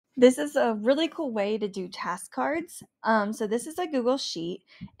This is a really cool way to do task cards. So this is a Google Sheet,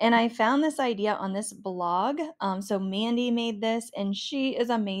 and I found this idea on this blog. So Mandy made this, and she is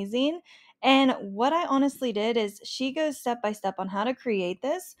amazing. And what I honestly did is she goes step by step on how to create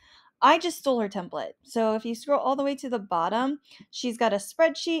this. I just stole her template. So if you scroll all the way to the bottom, she's got a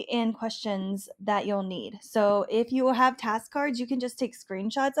spreadsheet and questions that you'll need. So if you have task cards, you can just take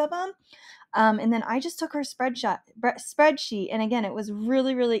screenshots of them, and then I just took her spreadsheet. And again, it was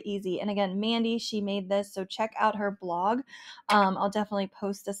really, really easy. And again, Mandy, she made this. So check out her blog. I'll definitely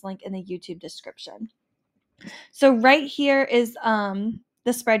post this link in the YouTube description. So right here is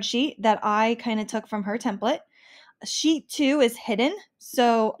the spreadsheet that I kind of took from her template. Sheet 2 is hidden.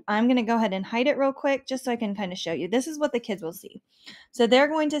 So I'm going to go ahead and hide it real quick just so I can kind of show you. This is what the kids will see. So they're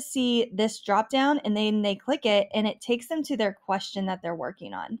going to see this drop down, and then they click it and it takes them to their question that they're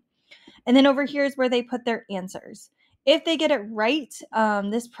working on. And then over here is where they put their answers. If they get it right,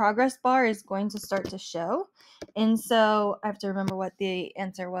 this progress bar is going to start to show. And so I have to remember what the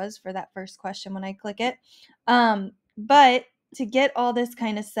answer was for that first question when I click it. But to get all this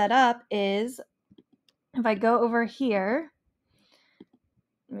kind of set up is, if I go over here,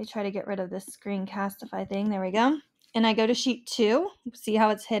 let me try to get rid of this screencastify thing. There we go. And I go to sheet 2. See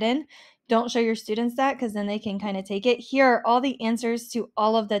how it's hidden? Don't show your students that, because then they can kind of take it. Here are all the answers to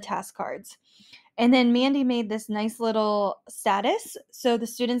all of the task cards. And then Mandy made this nice little status so the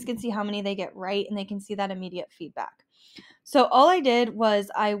students can see how many they get right, and they can see that immediate feedback. So all I did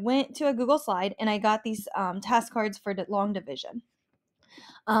was I went to a Google slide and I got these task cards for long division.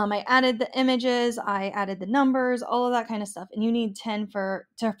 I added the images, I added the numbers, all of that kind of stuff. And you need 10 for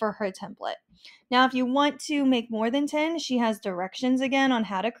her template. Now, if you want to make more than 10, she has directions again on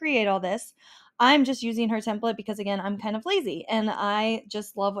how to create all this. I'm just using her template because, again, I'm kind of lazy and I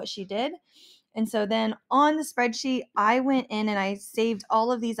just love what she did. And so then on the spreadsheet, I went in and I saved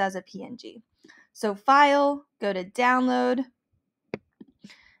all of these as a PNG. So file, go to download.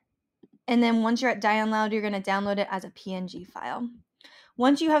 And then once you're at download, you're going to download it as a PNG file.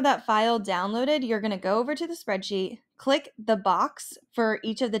 Once you have that file downloaded, you're going to go over to the spreadsheet, click the box for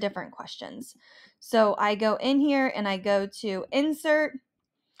each of the different questions. So I go in here and I go to insert,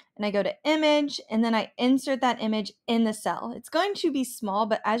 and I go to image, and then I insert that image in the cell. It's going to be small,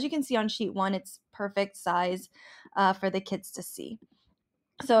 but as you can see on sheet 1, it's perfect size for the kids to see.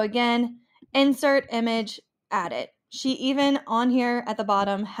 So again, insert image, add it. She even on here at the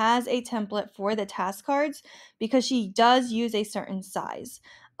bottom has a template for the task cards because she does use a certain size.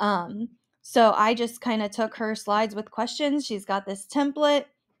 So I just kind of took her slides with questions. She's got this template.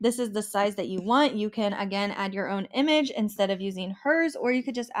 This is the size that you want. You can, again, add your own image instead of using hers, or you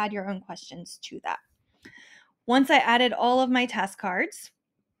could just add your own questions to that. Once I added all of my task cards,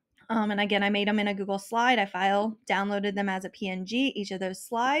 and again, I made them in a Google slide. I downloaded them as a PNG, each of those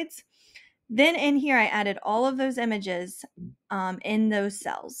slides. Then in here, I added all of those images in those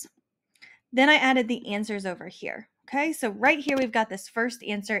cells. Then I added the answers over here. Okay, so right here, we've got this first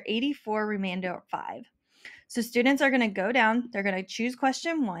answer, 84 remainder 5. So students are going to go down. They're going to choose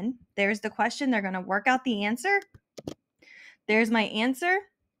question 1. There's the question. They're going to work out the answer. There's my answer.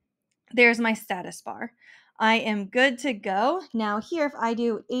 There's my status bar. I am good to go. Now here, if I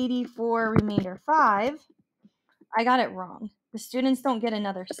do 84 remainder 5, I got it wrong. The students don't get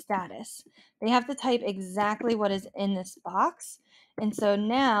another status. They have to type exactly what is in this box. And so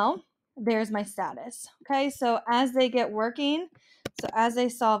now there's my status. Okay, so as they get working, so as they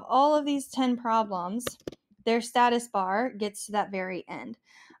solve all of these 10 problems, their status bar gets to that very end.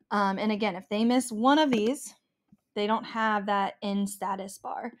 And again, if they miss one of these, they don't have that end status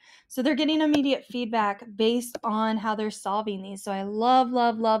bar. So they're getting immediate feedback based on how they're solving these. So I love,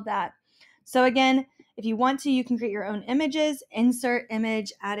 love, love that. So again, if you want to, you can create your own images, insert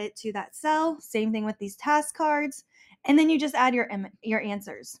image, add it to that cell. Same thing with these task cards. And then you just add your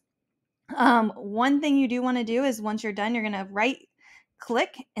answers. One thing you do want to do is once you're done, you're going to right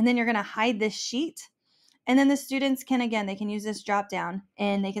click and then you're going to hide this sheet. And then the students can, again, they can use this drop down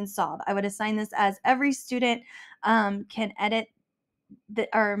and they can solve. I would assign this as every student can edit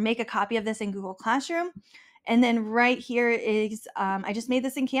or make a copy of this in Google Classroom. And then right here is, I just made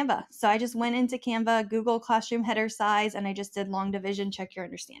this in Canva. So I just went into Canva, Google Classroom header size, and I just did long division, check your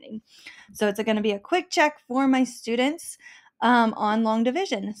understanding. So it's going to be a quick check for my students on long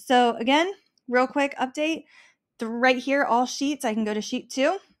division. So again, real quick update. Right here, all sheets, I can go to sheet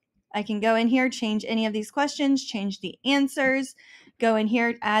 2. I can go in here, change any of these questions, change the answers, go in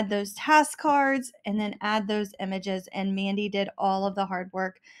here, add those task cards, and then add those images. And Mandy did all of the hard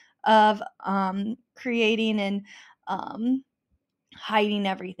work of creating and hiding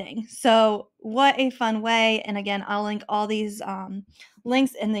everything. So what a fun way. And again, I'll link all these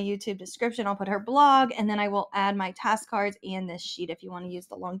links in the YouTube description. I'll put her blog, and then I will add my task cards and this sheet if you want to use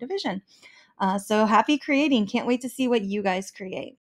the long division. So happy creating. Can't wait to see what you guys create.